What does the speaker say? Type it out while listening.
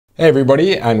Hey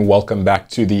everybody, and welcome back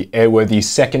to the Airworthy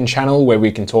second channel where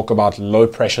we can talk about low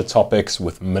pressure topics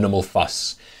with minimal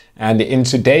fuss. And in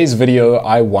today's video,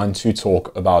 I want to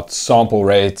talk about sample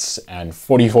rates and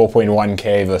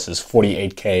 44.1K versus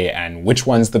 48K and which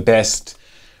one's the best,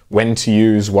 when to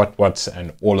use what,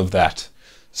 and all of that.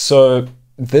 So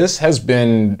this has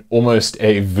been almost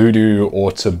a voodoo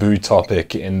or taboo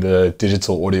topic in the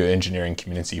digital audio engineering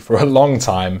community for a long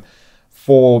time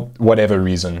for whatever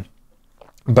reason.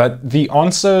 But the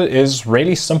answer is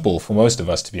really simple for most of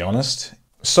us, to be honest.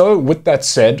 So with that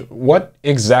said, what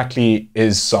exactly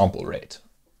is sample rate?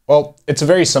 Well, it's a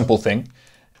very simple thing.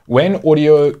 When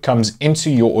audio comes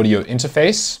into your audio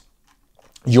interface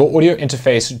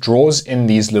draws in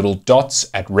these little dots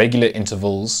at regular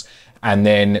intervals, and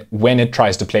then when it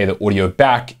tries to play the audio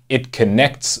back, it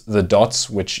connects the dots,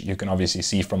 which you can obviously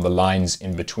see from the lines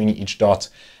in between each dot,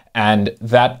 and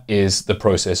that is the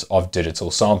process of digital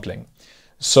sampling.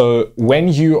 So when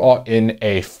you are in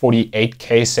a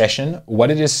 48K session,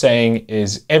 what it is saying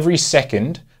is every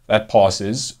second that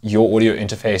passes, your audio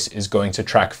interface is going to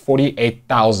track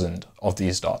 48,000 of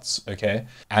these dots, okay?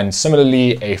 And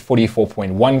similarly, a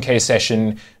 44.1K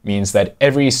session means that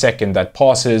every second that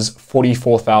passes,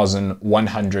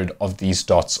 44,100 of these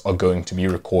dots are going to be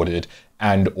recorded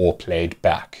and or played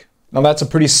back. Now that's a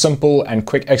pretty simple and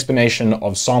quick explanation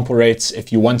of sample rates.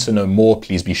 If you want to know more,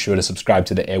 please be sure to subscribe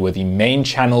to the Airworthy main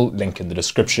channel, link in the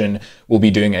description. We'll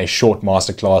be doing a short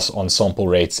masterclass on sample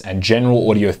rates and general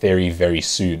audio theory very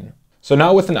soon. So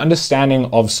now with an understanding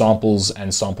of samples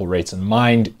and sample rates in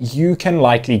mind, you can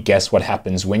likely guess what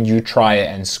happens when you try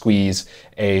and squeeze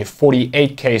a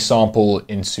 48K sample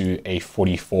into a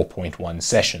 44.1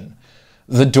 session.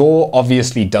 The DAW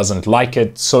obviously doesn't like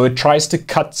it, so it tries to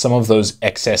cut some of those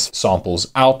excess samples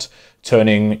out,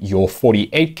 turning your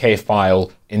 48K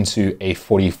file into a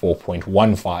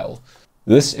 44.1 file.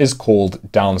 This is called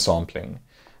downsampling.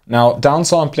 Now,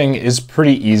 downsampling is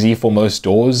pretty easy for most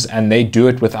DAWs, and they do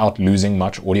it without losing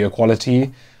much audio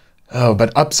quality.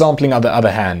 But upsampling, on the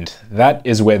other hand, that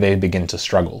is where they begin to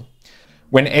struggle.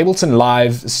 When Ableton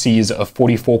Live sees a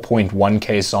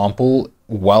 44.1K sample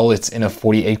while it's in a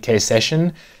 48K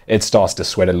session, it starts to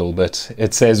sweat a little bit.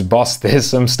 It says, boss, there's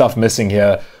some stuff missing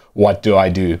here. What do I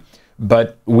do?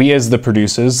 But we as the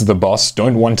producers, the boss,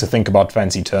 don't want to think about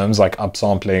fancy terms like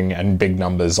upsampling and big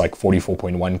numbers like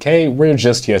 44.1K. We're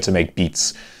just here to make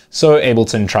beats. So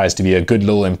Ableton tries to be a good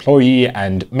little employee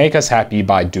and make us happy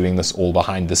by doing this all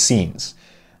behind the scenes.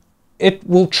 It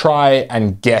will try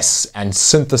and guess and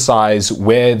synthesize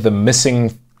where the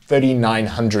missing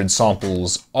 3,900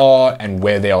 samples are and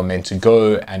where they are meant to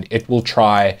go, and it will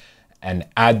try and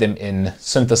add them in,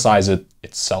 synthesize it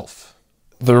itself.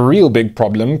 The real big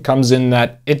problem comes in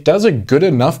that it does a good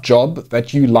enough job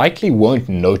that you likely won't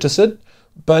notice it,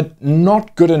 but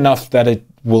not good enough that it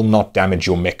will not damage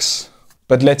your mix.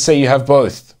 But let's say you have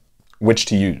both. Which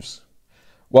to use?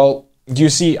 Well, you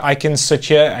see, I can sit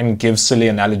here and give silly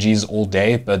analogies all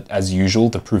day, but as usual,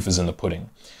 the proof is in the pudding.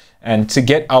 And to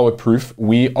get our proof,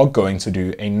 we are going to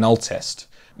do a null test.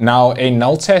 Now, a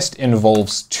null test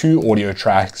involves two audio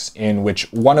tracks in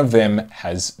which one of them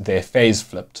has their phase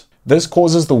flipped. This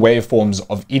causes the waveforms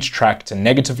of each track to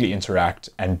negatively interact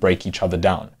and break each other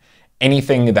down.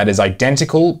 Anything that is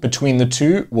identical between the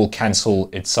two will cancel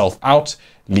itself out,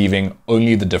 leaving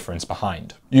only the difference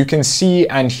behind. You can see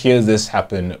and hear this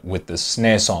happen with the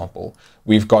snare sample.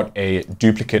 We've got a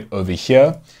duplicate over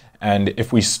here, and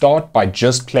if we start by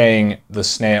just playing the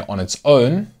snare on its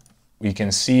own, we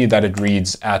can see that it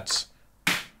reads at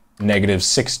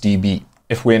 -6 dB.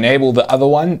 If we enable the other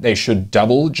one, they should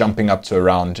double, jumping up to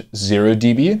around 0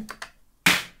 dB.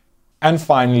 And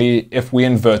finally, if we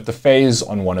invert the phase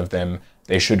on one of them,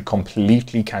 they should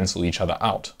completely cancel each other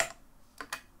out.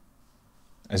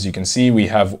 As you can see, we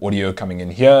have audio coming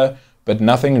in here, but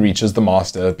nothing reaches the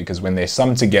master because when they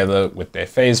sum together with their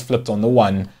phase flipped on the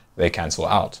one, they cancel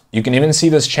out. You can even see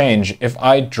this change. If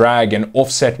I drag and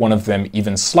offset one of them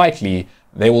even slightly,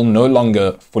 they will no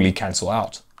longer fully cancel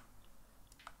out.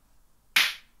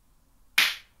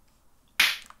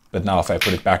 But now if I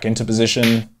put it back into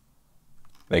position,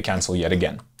 they cancel yet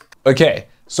again. Okay,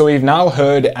 so we've now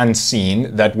heard and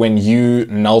seen that when you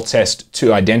null test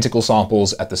two identical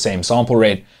samples at the same sample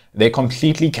rate, they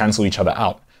completely cancel each other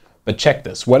out. But check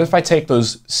this, what if I take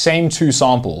those same two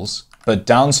samples, but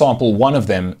downsample one of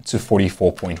them to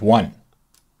 44.1?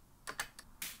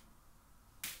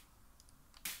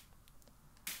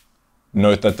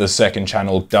 Note that the second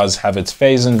channel does have its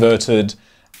phase inverted,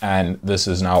 and this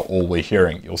is now all we're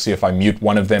hearing. You'll see if I mute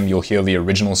one of them, you'll hear the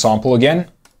original sample again.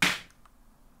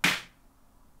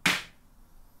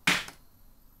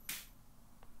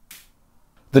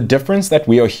 The difference that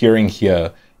we are hearing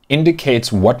here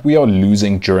indicates what we are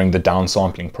losing during the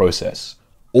downsampling process.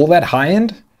 All that high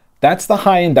end, that's the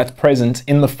high end that's present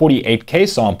in the 48K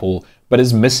sample, but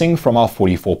is missing from our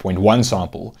 44.1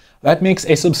 sample. That makes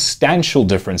a substantial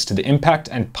difference to the impact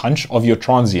and punch of your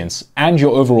transients and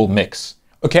your overall mix.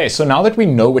 Okay, so now that we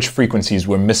know which frequencies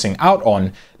we're missing out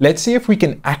on, let's see if we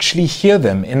can actually hear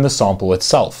them in the sample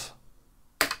itself.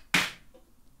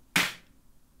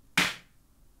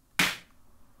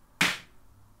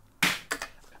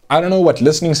 I don't know what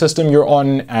listening system you're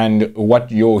on and what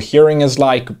your hearing is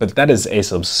like, but that is a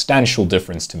substantial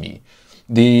difference to me.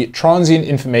 The transient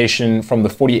information from the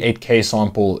 48K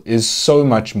sample is so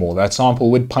much more. That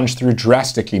sample would punch through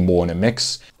drastically more in a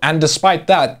mix. And despite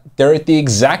that, they're at the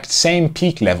exact same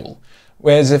peak level.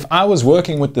 Whereas if I was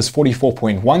working with this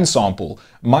 44.1 sample,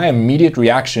 my immediate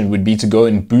reaction would be to go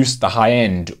and boost the high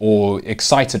end or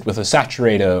excite it with a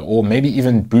saturator or maybe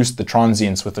even boost the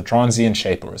transients with a transient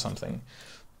shaper or something.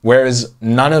 Whereas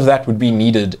none of that would be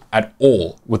needed at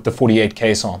all with the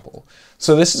 48K sample.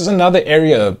 So this is another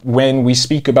area when we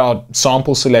speak about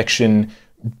sample selection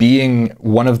being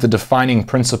one of the defining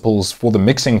principles for the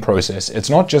mixing process. It's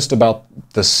not just about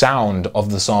the sound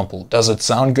of the sample. Does it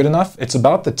sound good enough? It's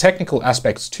about the technical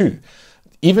aspects too.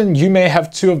 Even you may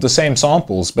have two of the same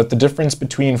samples, but the difference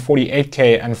between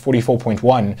 48K and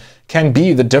 44.1 can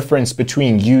be the difference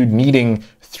between you needing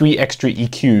 3 extra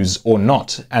EQs or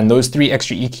not, and those 3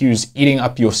 extra EQs eating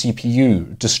up your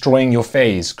CPU, destroying your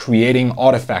phase, creating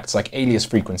artifacts like alias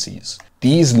frequencies.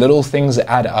 These little things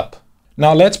add up.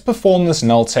 Now let's perform this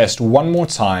null test one more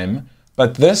time,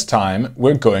 but this time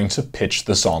we're going to pitch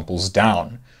the samples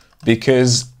down,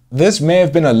 because this may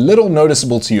have been a little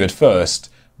noticeable to you at first,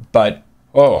 but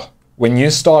when you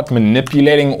start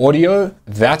manipulating audio,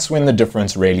 that's when the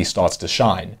difference really starts to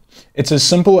shine. It's as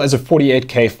simple as a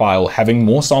 48K file having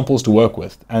more samples to work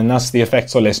with, and thus the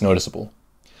effects are less noticeable.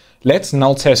 Let's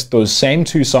null test those same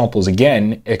two samples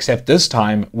again, except this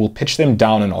time we'll pitch them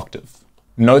down an octave.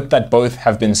 Note that both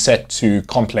have been set to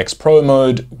complex pro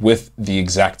mode with the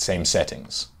exact same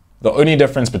settings. The only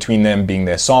difference between them being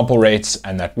their sample rates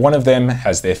and that one of them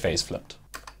has their phase flipped.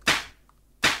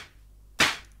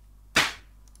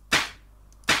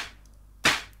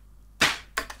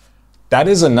 That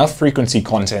is enough frequency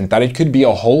content that it could be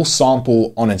a whole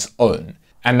sample on its own.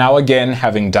 And now again,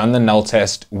 having done the null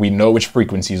test, we know which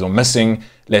frequencies are missing.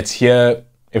 Let's hear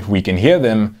if we can hear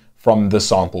them from the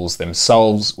samples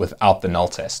themselves without the null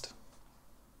test.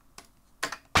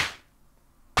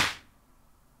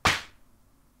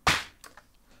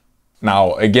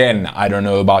 Now, again, I don't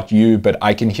know about you, but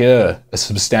I can hear a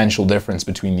substantial difference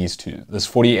between these two. This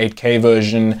 48K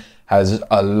version has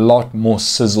a lot more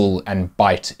sizzle and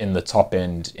bite in the top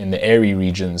end, in the airy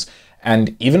regions,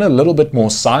 and even a little bit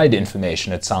more side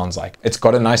information, it sounds like. It's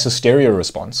got a nicer stereo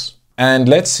response. And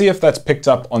let's see if that's picked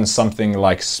up on something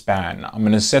like span. I'm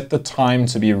going to set the time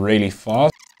to be really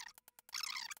fast.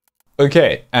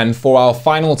 Okay, and for our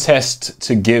final test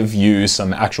to give you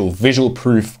some actual visual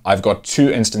proof, I've got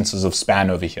two instances of span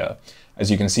over here. As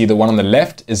you can see, the one on the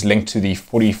left is linked to the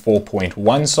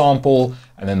 44.1 sample,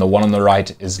 and then the one on the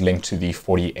right is linked to the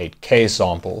 48K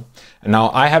sample. And now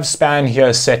I have span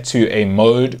here set to a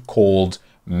mode called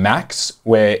max,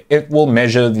 where it will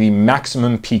measure the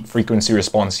maximum peak frequency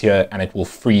response here, and it will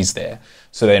freeze there.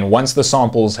 So then once the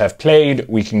samples have played,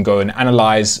 we can go and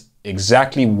analyze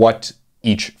exactly what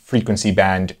each frequency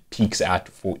band peaks at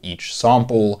for each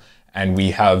sample, and we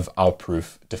have our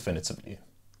proof definitively.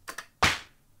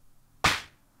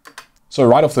 So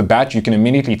right off the bat, you can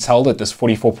immediately tell that this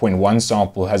 44.1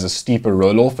 sample has a steeper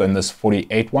roll-off than this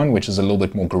 48 one, which is a little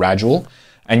bit more gradual.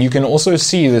 And you can also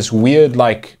see this weird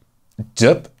like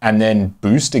dip and then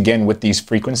boost again with these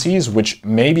frequencies, which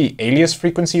may be alias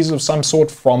frequencies of some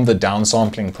sort from the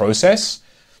downsampling process.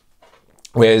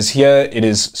 Whereas here it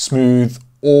is smooth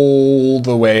all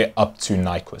the way up to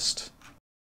Nyquist.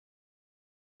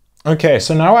 Okay,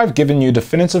 so now I've given you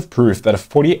definitive proof that a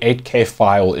 48K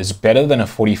file is better than a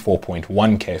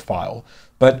 44.1K file.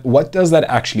 But what does that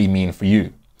actually mean for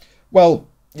you? Well,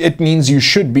 it means you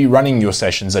should be running your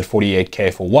sessions at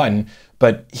 48K for one,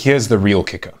 but here's the real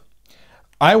kicker.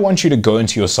 I want you to go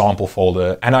into your sample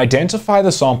folder and identify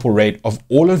the sample rate of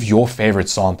all of your favorite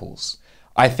samples.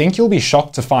 I think you'll be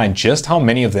shocked to find just how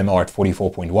many of them are at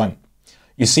 44.1.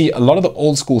 You see, a lot of the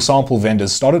old school sample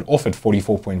vendors started off at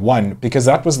 44.1 because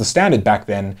that was the standard back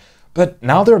then, but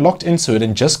now they're locked into it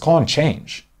and just can't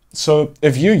change. So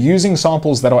if you're using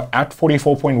samples that are at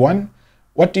 44.1,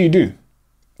 what do?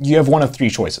 You have one of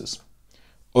three choices.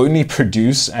 Only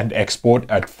produce and export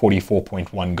at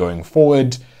 44.1 going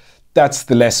forward, That's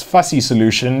the less fussy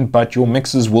solution, but your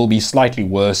mixes will be slightly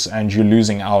worse and you're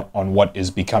losing out on what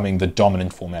is becoming the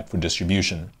dominant format for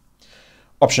distribution.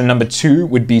 Option number 2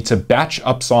 would be to batch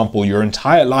upsample your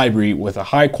entire library with a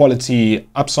high quality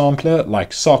upsampler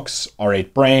like SOX,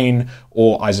 R8 Brain,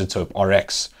 or Isotope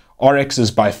RX. RX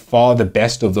is by far the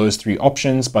best of those 3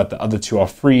 options, but the other 2 are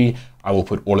free. I will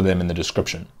put all of them in the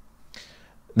description.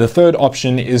 The third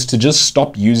option is to just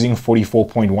stop using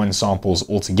 44.1 samples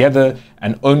altogether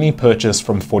and only purchase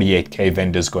from 48K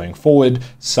vendors going forward,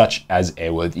 such as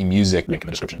Airworthy Music. Link in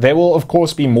the description. There will of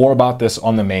course be more about this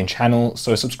on the main channel,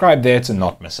 so subscribe there to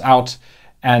not miss out.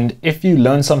 And if you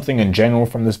learned something in general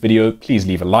from this video, please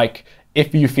leave a like.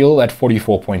 If you feel that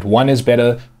 44.1 is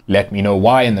better, let me know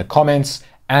why in the comments,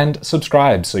 and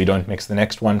subscribe so you don't miss the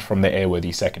next one from the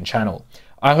Airworthy second channel.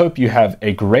 I hope you have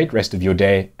a great rest of your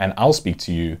day, and I'll speak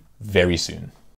to you very soon.